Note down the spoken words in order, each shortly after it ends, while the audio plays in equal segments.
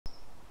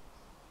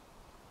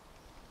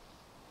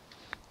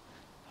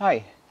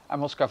Hi,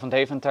 I'm Oskar van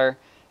Deventer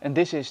and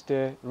this is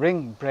the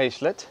ring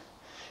bracelet.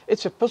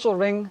 It's a puzzle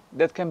ring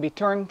that can be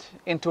turned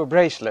into a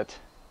bracelet.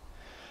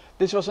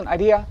 This was an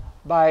idea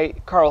by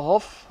Carl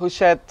Hoff, who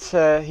said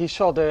he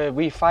saw the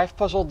V5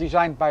 puzzle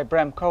designed by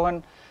Bram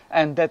Cohen,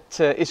 and that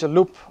is a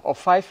loop of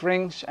 5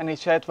 rings, and he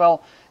said,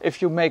 well,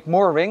 if you make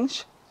more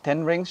rings,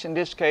 10 rings in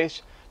this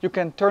case, you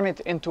can turn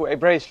it into a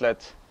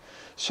bracelet.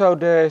 So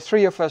the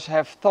three of us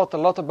have thought a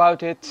lot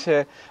about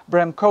it.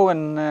 Bram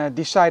Cohen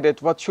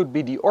decided what should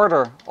be the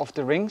order of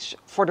the rings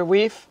for the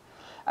weave,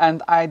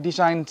 and I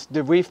designed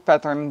the weave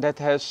pattern that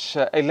has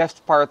a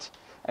left part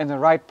and a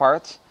right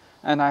part,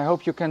 and I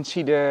hope you can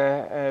see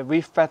the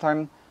weave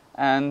pattern,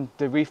 and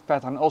the weave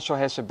pattern also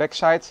has a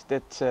backside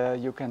that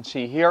you can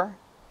see here.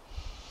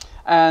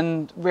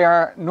 And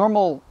where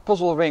normal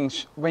puzzle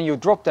rings, when you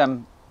drop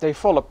them, they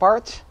fall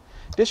apart,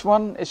 this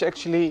one is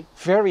actually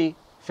very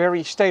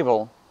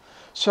stable.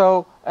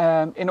 So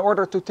in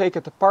order to take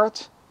it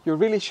apart, you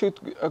really should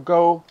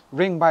go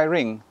ring by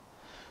ring.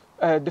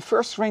 The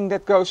first ring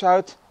that goes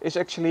out is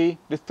actually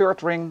the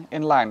third ring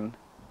in line.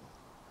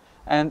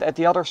 And at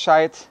the other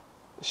side,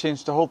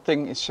 since the whole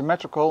thing is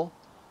symmetrical,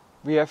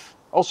 we have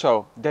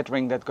also that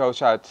ring that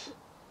goes out.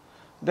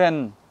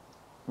 Then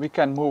we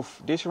can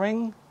move this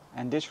ring,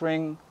 and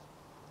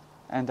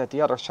at the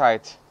other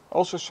side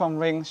also some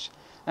rings.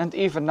 And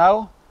even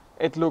now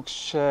it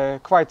looks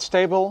quite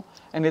stable,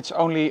 and it's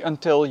only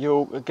until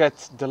you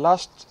get the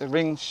last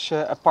rings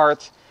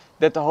apart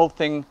that the whole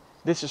thing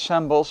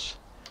disassembles.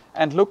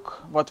 And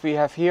look what we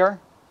have here.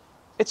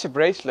 It's a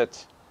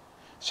bracelet.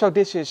 So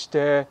this is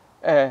the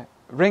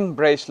ring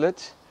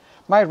bracelet.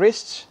 My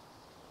wrists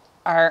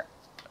are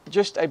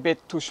just a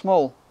bit too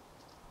small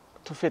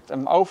to fit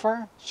them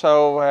over,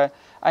 so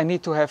I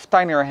need to have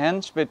tinier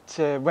hands,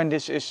 but when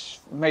this is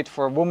made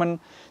for a woman,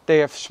 they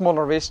have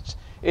smaller wrists,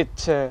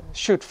 it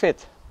should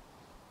fit.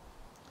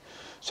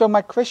 So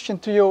my question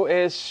to you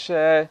is,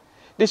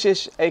 this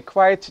is a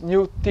quite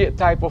new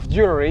type of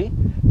jewelry,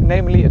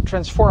 namely a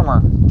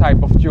transformer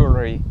type of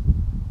jewelry,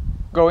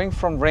 going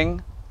from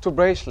ring to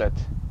bracelet.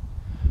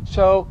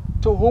 So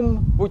to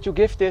whom would you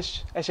give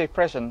this as a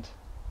present?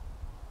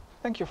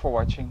 Thank you for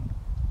watching.